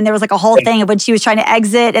well. And then there was like a whole thing of when she was trying to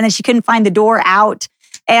exit and then she couldn't find the door out.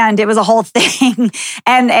 And it was a whole thing.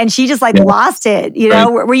 and she just lost it.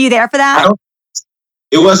 Right. Were you there for that?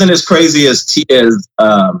 It wasn't as crazy as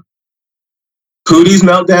Cootie's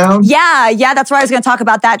meltdown. Yeah. That's where I was going to talk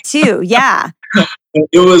about that too. Yeah.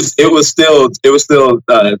 It was still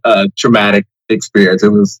a traumatic experience. It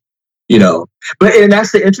was, but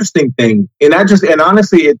that's the interesting thing. And honestly,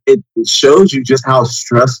 it shows you just how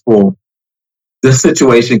stressful this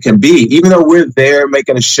situation can be, even though we're there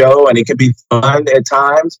making a show and it can be fun at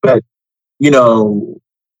times. But,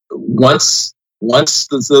 once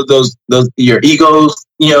those your egos,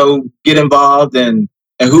 get involved and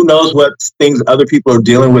who knows what things other people are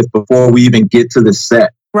dealing with before we even get to the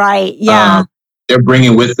set. Right. Yeah. they're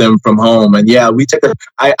bringing with them from home. And yeah, we took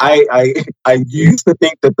I used to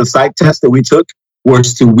think that the psych test that we took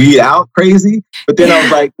was to weed out crazy, but then I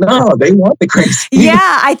was like, no, they want the crazy. Yeah,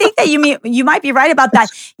 I think that you might be right about that.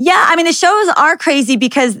 Yeah, I mean, the shows are crazy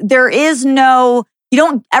because there is you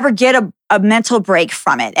don't ever get a mental break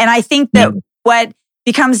from it. And I think that what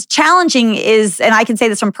becomes challenging is, and I can say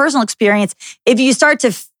this from personal experience, if you start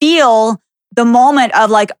to feel the moment of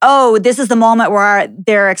like, oh, this is the moment where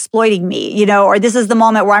they're exploiting me, or this is the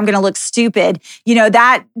moment where I'm going to look stupid,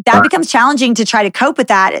 that becomes challenging to try to cope with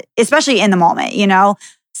that, especially in the moment,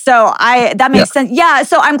 So that makes sense. Yeah.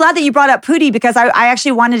 So I'm glad that you brought up Pootie because I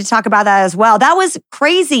actually wanted to talk about that as well. That was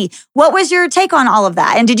crazy. What was your take on all of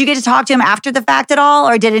that? And did you get to talk to him after the fact at all,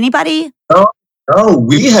 or did anybody? No,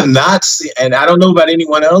 we have not seen, and I don't know about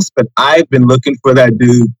anyone else, but I've been looking for that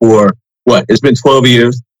dude for it's been 12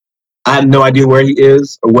 years. I have no idea where he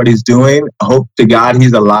is or what he's doing. I hope to God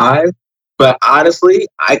he's alive. But honestly,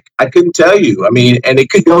 I couldn't tell you. I mean, and it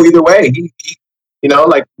could go either way. He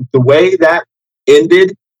like the way that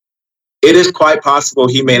ended, it is quite possible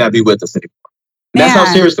he may not be with us anymore. That's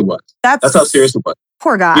how serious it was. That's how serious it was.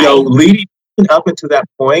 Poor guy. Leading up into that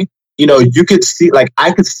point, you could see,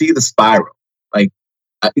 I could see the spiral,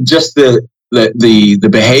 just the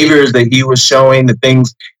behaviors that he was showing, the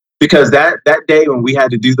things. Because that day when we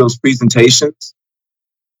had to do those presentations,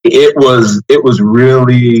 it was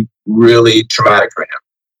really, really traumatic for him.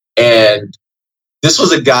 And this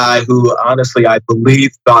was a guy who, honestly, I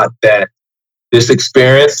believe thought that this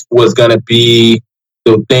experience was going to be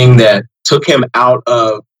the thing that took him out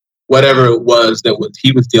of whatever it was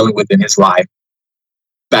he was dealing with in his life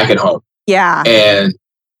back at home. Yeah. And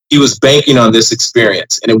he was banking on this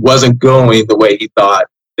experience, and it wasn't going the way he thought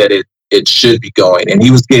that it should be going, and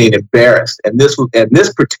he was getting embarrassed. And this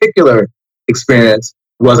particular experience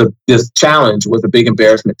this challenge was a big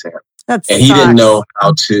embarrassment to him, and he didn't know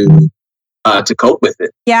how to cope with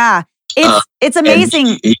it. Yeah, it's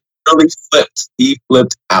amazing. He really flipped. He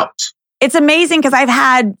flipped out. It's amazing because I've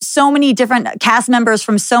had so many different cast members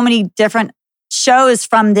from so many different shows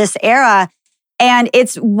from this era. And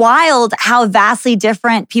it's wild how vastly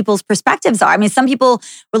different people's perspectives are. I mean, some people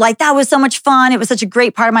were like, that was so much fun. It was such a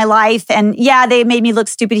great part of my life. And yeah, they made me look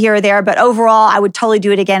stupid here or there. But overall, I would totally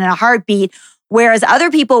do it again in a heartbeat. Whereas other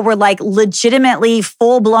people were like legitimately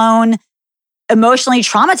full-blown emotionally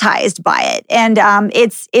traumatized by it. And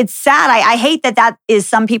it's sad. I hate that is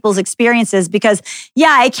some people's experiences because,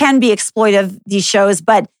 yeah, it can be exploitive, these shows.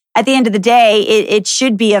 But at the end of the day, it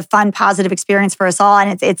should be a fun, positive experience for us all.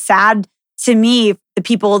 And it's sad to me, the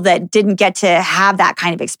people that didn't get to have that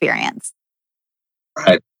kind of experience.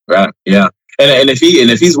 Right, yeah. And if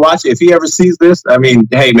he's watching, if he ever sees this, I mean,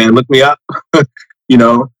 hey man, look me up.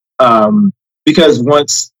 Because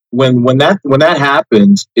when that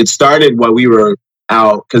happened, it started while we were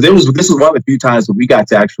out, because this was one of the few times that we got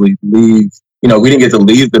to actually leave. We didn't get to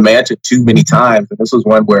leave the mansion too many times, and this was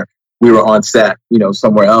one where we were on set,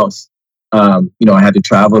 somewhere else. I had to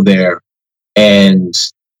travel there, and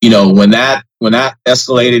when that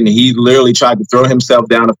escalated and he literally tried to throw himself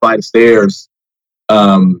down a flight of stairs,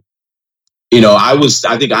 I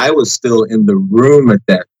think I was still in the room at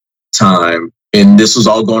that time, and this was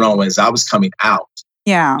all going on as I was coming out.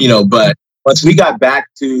 Yeah. But once we got back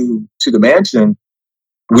to the mansion,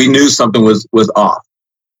 we knew something was off.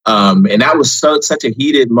 And that was such a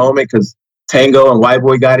heated moment because Tango and White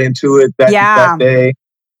Boy got into it that day.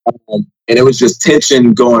 And it was just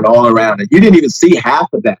tension going all around. And you didn't even see half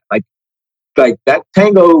of that. Like that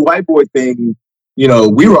Tango White Boy thing, we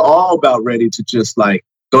were all about ready to just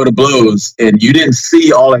go to blows. And you didn't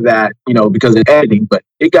see all of that, because of editing, but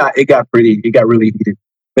it got really heated.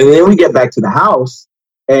 And then we get back to the house,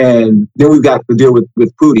 and then we got to deal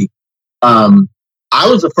with Pootie. I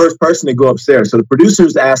was the first person to go upstairs. So the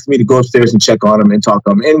producers asked me to go upstairs and check on him and talk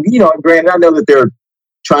to him. And, granted, I know that they're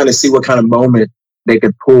trying to see what kind of moment they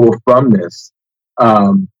could pull from this.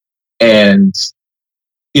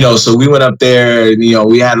 So we went up there and,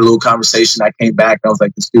 we had a little conversation. I came back and I was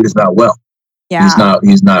like, this dude is not well. Yeah.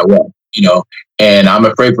 He's not well, and I'm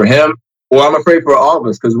afraid for him or I'm afraid for all of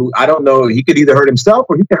us because I don't know. He could either hurt himself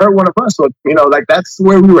or he could hurt one of us. So, that's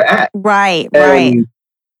where we were at. Right.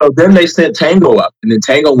 So then they sent Tango up, and then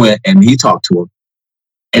Tango went and he talked to him,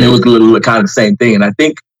 and it was a little kind of the same thing. And I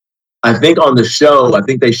think on the show,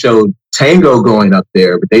 they showed Tango going up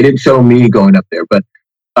there, but they didn't show me going up there. But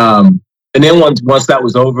and then once that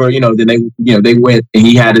was over, then they went and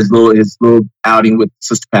he had his little outing with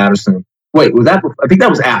Sister Patterson. Wait, was that? I think that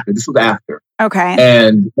was after. This was after. Okay.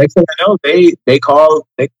 And next thing I know, they called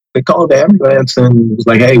the ambulance and was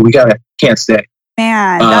like, "Hey, can't stay."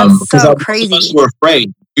 Man, that's so crazy. Most of us were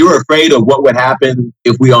afraid. we were afraid of what would happen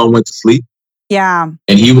if we all went to sleep. Yeah.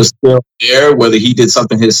 And he was still there, whether he did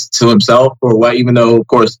something to himself or what, even though, of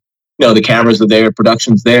course, the cameras are there,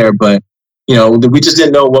 production's there, but, we just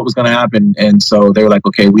didn't know what was going to happen. And so they were like,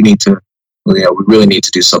 okay, we really need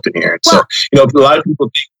to do something here. Well, so, a lot of people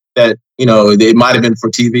think that, it might have been for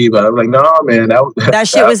TV, but I was like, no, man, that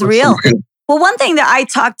shit was real. Well, one thing that I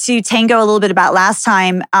talked to Tango a little bit about last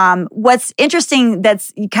time, what's interesting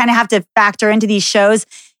that's you kind of have to factor into these shows,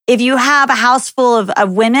 if you have a house full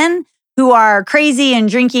of women who are crazy and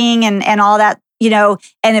drinking and all that,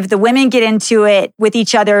 and if the women get into it with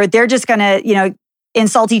each other, they're just going to,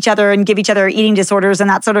 insult each other and give each other eating disorders and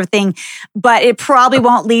that sort of thing. But it probably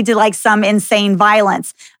won't lead to like some insane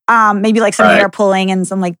violence. Maybe like some hair pulling and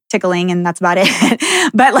some like tickling, and that's about it.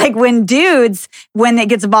 But like when it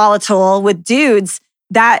gets volatile with dudes,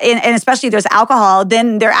 and especially if there's alcohol,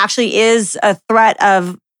 then there actually is a threat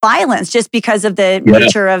of violence just because of the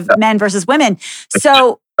nature of men versus women.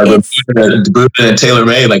 So it's Buddha and Taylor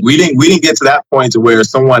May. Like we didn't get to that point to where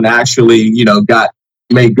someone actually,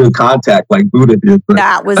 made good contact like Buddha did. But.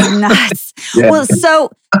 That was nuts. Well,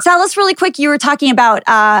 so tell us really quick. You were talking about,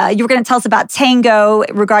 you were going to tell us about Tango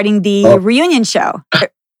regarding the reunion show,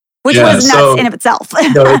 which was nuts in of itself.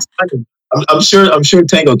 I'm sure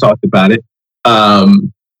Tango talked about it.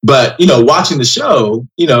 But watching the show,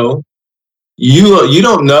 you don't know you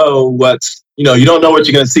don't know what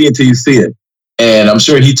you're going to see until you see it. And I'm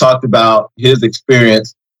sure he talked about his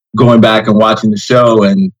experience going back and watching the show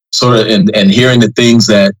and sort of and hearing the things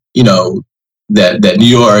that that New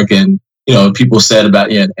York and people said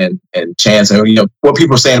about and Chance and what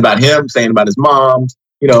people were saying about him, saying about his mom,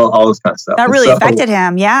 all this kind of stuff. That really affected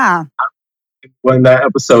him. Yeah. When that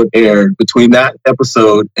episode aired, between that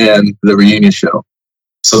episode and the reunion show,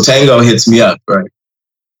 so Tango hits me up, right?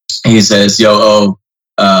 And he says,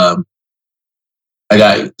 I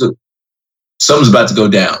got something's about to go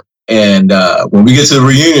down. And when we get to the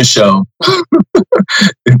reunion show,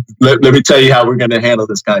 let me tell you how we're going to handle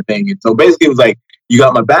this kind of thing. And so basically it was like, you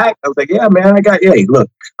got my back? I was like, yeah, man, hey, look,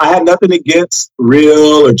 I had nothing against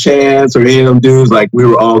Real or Chance or any of them dudes. Like we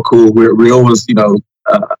were all cool. Real was,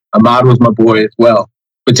 Ahmad was my boy as well.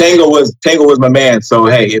 But Tango was my man. So,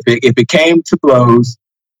 hey, if it came to blows,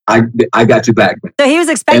 I got your back, man. So he was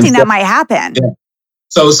expecting that might happen. Yeah.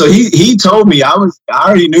 So he told me I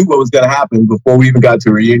already knew what was going to happen before we even got to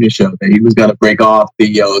a reunion show, that he was going to break off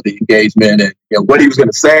the engagement and what he was going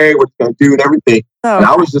to say, what he was going to do, and everything. Oh. And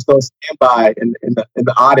I was just on standby in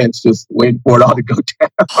the audience, just waiting for it all to go down.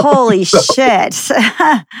 Holy shit!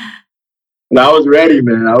 And I was ready,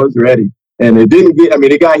 man. I was ready, and it didn't get. I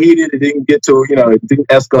mean, it got heated. It didn't get to it didn't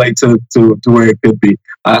escalate to where it could be.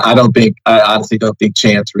 I honestly don't think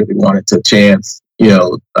Chance really wanted to chance.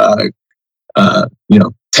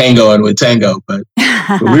 Tangoing with Tango, but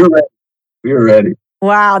we were ready. We were ready.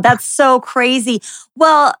 Wow, that's so crazy.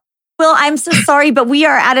 Well, Will, I'm so sorry, but we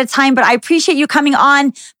are out of time, but I appreciate you coming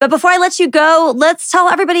on. But before I let you go, let's tell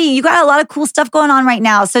everybody, you got a lot of cool stuff going on right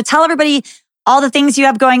now. So tell everybody all the things you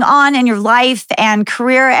have going on in your life and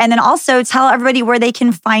career, and then also tell everybody where they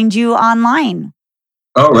can find you online.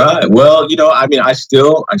 All right. Well, I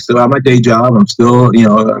still have my day job. I'm still,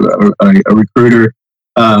 a recruiter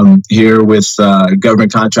here with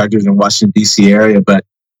government contractors in Washington, D.C. area. But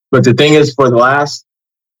the thing is, for the last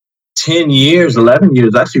 10 years, 11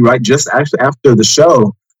 years, actually after the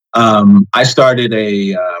show, I started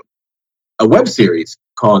a web series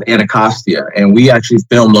called Anacostia, and we actually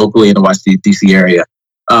film locally in the Washington, D.C. area.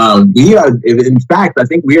 We are, in fact, I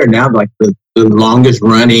think we are now like the longest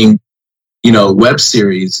running, web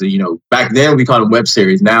series. Back then we called them web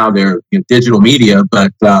series. Now they're digital media,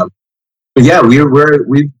 but yeah,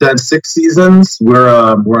 we've done 6 seasons. We're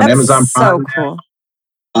on Amazon Prime. So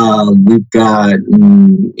cool. We've got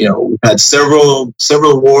we've had several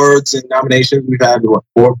awards and nominations. We've had 4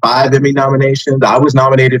 or 5 Emmy nominations. I was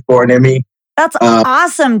nominated for an Emmy. That's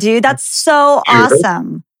awesome, dude. That's so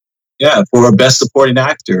awesome. Yeah, for a Best Supporting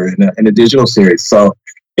Actor in a digital series. So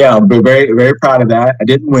yeah, I'm very, very proud of that. I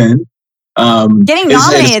didn't win. Getting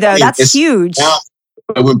nominated though, that's huge.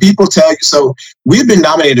 When people tell you, so we've been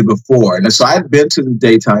nominated before, and so I've been to the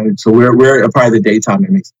daytime. So we're a part of the daytime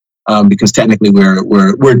Emmys because technically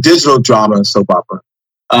we're digital drama soap opera,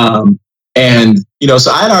 and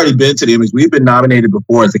so I had already been to the Emmys. We've been nominated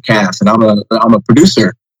before as a cast, and I'm a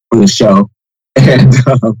producer for the show, and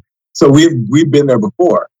so we've been there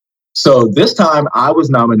before. So this time I was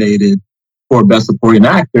nominated for Best Supporting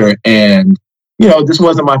Actor, and this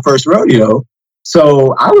wasn't my first rodeo.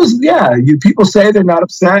 So I was, people say they're not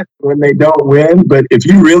upset when they don't win, but if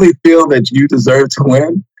you really feel that you deserve to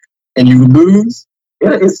win and you lose,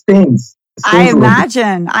 it stings. I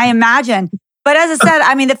imagine. But as I said,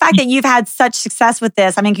 I mean, the fact that you've had such success with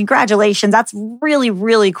this, I mean, congratulations. That's really,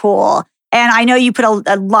 really cool. And I know you put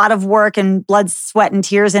a lot of work and blood, sweat, and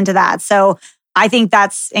tears into that. So I think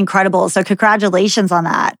that's incredible. So congratulations on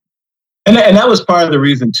that. And that was part of the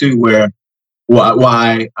reason too,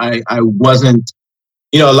 why I wasn't,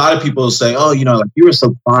 a lot of people say, oh, like you were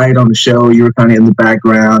so quiet on the show. You were kind of in the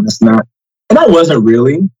background. It's not, and I wasn't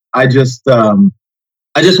really. I just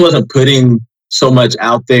wasn't putting so much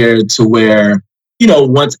out there to where,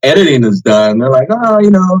 once editing is done, they're like, oh,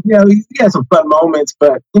 yeah, we had some fun moments,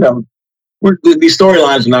 but, these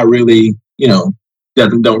storylines are not really,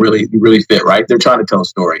 don't really fit, right? They're trying to tell a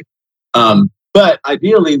story. But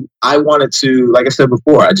ideally, I wanted to, like I said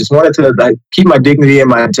before, I just wanted to keep my dignity and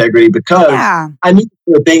my integrity because I knew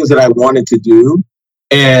the things that I wanted to do.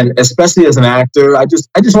 And especially as an actor, I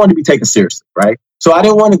just wanted to be taken seriously, right? So I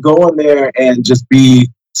didn't want to go in there and just be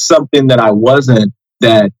something that I wasn't,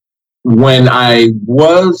 that when I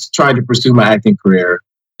was trying to pursue my acting career,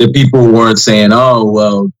 that people weren't saying, oh,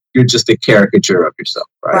 well, you're just a caricature of yourself,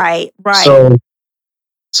 right? Right.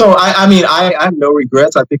 So I have no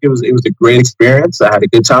regrets. I think it was a great experience. I had a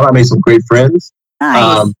good time. I made some great friends.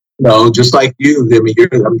 Nice. Just like you. I mean,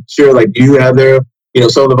 I'm sure like you, Heather,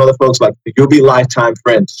 some of the other folks, like you'll be lifetime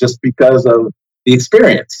friends just because of the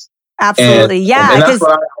experience. Absolutely. And that's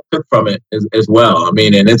what I took from it as well. I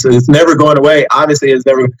mean, and it's never going away. Obviously, it's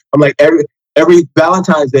never. I'm like every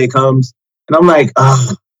Valentine's Day comes, and I'm like,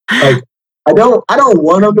 like I don't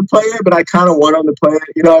want them to play it, but I kind of want them to play it.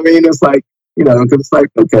 You know what I mean? It's like, because it's like,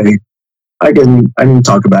 okay, I can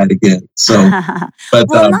talk about it again. So, but,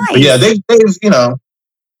 well, nice. But yeah, they've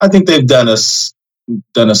I think they've done us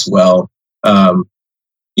well.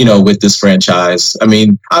 With this franchise. I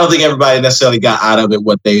mean, I don't think everybody necessarily got out of it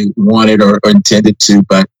what they wanted or intended to,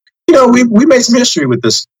 but we made some history with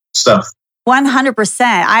this stuff. 100%.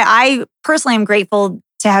 I personally am grateful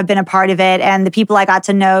to have been a part of it and the people I got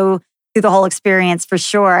to know through the whole experience for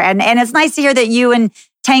sure. And it's nice to hear that you and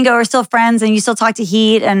Tango are still friends and you still talk to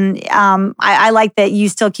Heat. And I like that you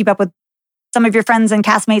still keep up with some of your friends and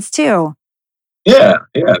castmates too. Yeah.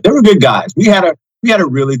 They were good guys. We had a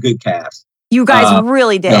really good cast. You guys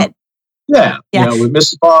really did. Yeah. With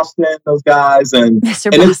Mr. Boston, those guys. And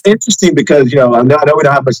it's interesting because, I know we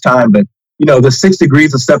don't have much time, but, the 6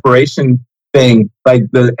 degrees of separation thing, like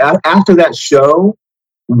after that show,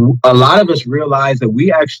 a lot of us realized that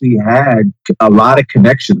we actually had a lot of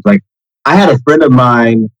connections. Like I had a friend of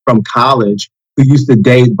mine from college who used to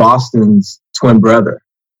date Boston's twin brother.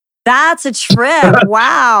 That's a trip.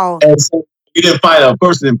 Wow. And so we didn't find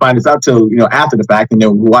this out till, after the fact, and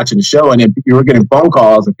then we were watching the show and then you were getting phone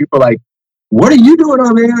calls and people were like, what are you doing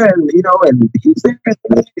on there? And, and he's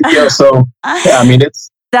there. So, yeah, I mean,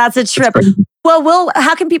 that's a trip. Well, Will,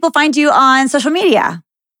 how can people find you on social media?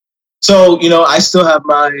 So, I still have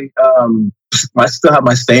my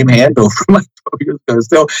same handle from like 12 years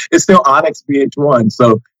ago. It's still Onyx VH1.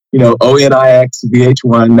 So, ONIX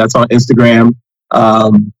VH1, that's on Instagram.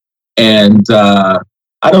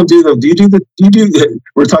 I don't do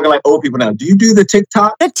we're talking like old people now. Do you do the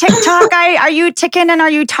TikTok? The TikTok, are you ticking and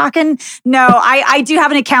are you talking? No, I do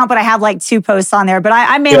have an account, but I have like 2 posts on there, but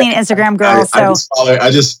I'm mainly an Instagram girl. I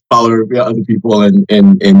just follow other people and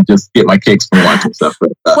just get my kicks from watching stuff.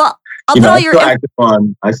 But, well, I'll put all your... I'm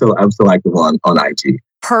still active on IG.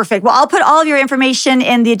 Perfect. Well, I'll put all of your information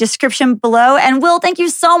in the description below. And Will, thank you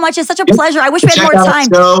so much. It's such a pleasure. I wish we had more time.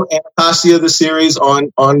 Check out the show, Anastasia, the series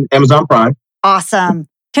on Amazon Prime. Awesome.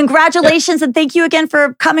 Congratulations. And thank you again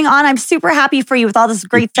for coming on. I'm super happy for you with all this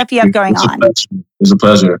great stuff you have going on. It was a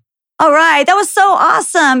pleasure. All right. That was so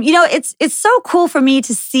awesome. It's so cool for me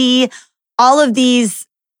to see all of these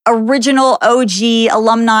original OG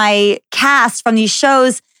alumni cast from these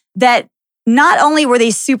shows that not only were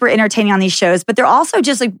they super entertaining on these shows, but they're also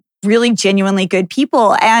just like really genuinely good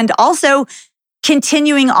people and also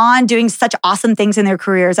continuing on doing such awesome things in their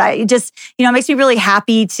careers. It just, makes me really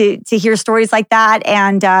happy to hear stories like that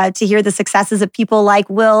and to hear the successes of people like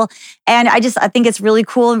Will. And I think it's really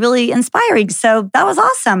cool and really inspiring. So that was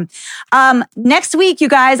awesome. Next week, you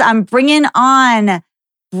guys, I'm bringing on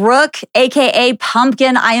Brooke, aka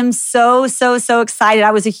Pumpkin. I am so excited. I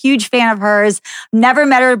was a huge fan of hers. Never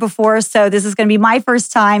met her before, so this is going to be my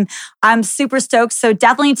first time. I'm super stoked. So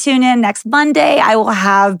definitely tune in next Monday. I will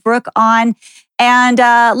have Brooke on. And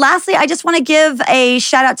lastly, I just want to give a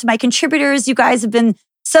shout out to my contributors. You guys have been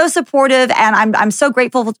so supportive, and I'm so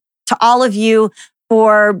grateful to all of you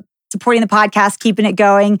for supporting the podcast, keeping it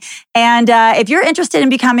going. And if you're interested in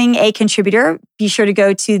becoming a contributor, be sure to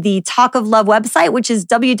go to the Talk of Love website, which is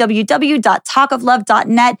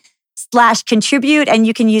www.talkoflove.net. patreon.com/contribute. And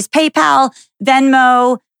you can use PayPal,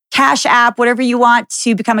 Venmo, Cash App, whatever you want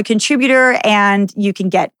to become a contributor. And you can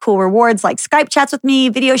get cool rewards like Skype chats with me,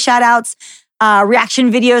 video shout outs,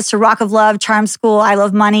 reaction videos to Rock of Love, Charm School, I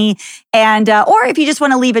Love Money. And, or if you just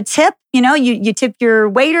want to leave a tip, you tip your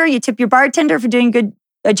waiter, you tip your bartender for doing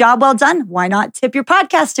a job well done. Why not tip your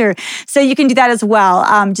podcaster? So you can do that as well.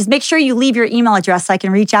 Just make sure you leave your email address so I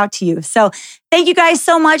can reach out to you. So thank you guys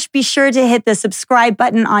so much. Be sure to hit the subscribe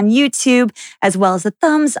button on YouTube as well as the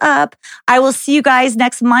thumbs up. I will see you guys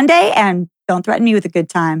next Monday, and don't threaten me with a good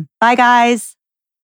time. Bye, guys.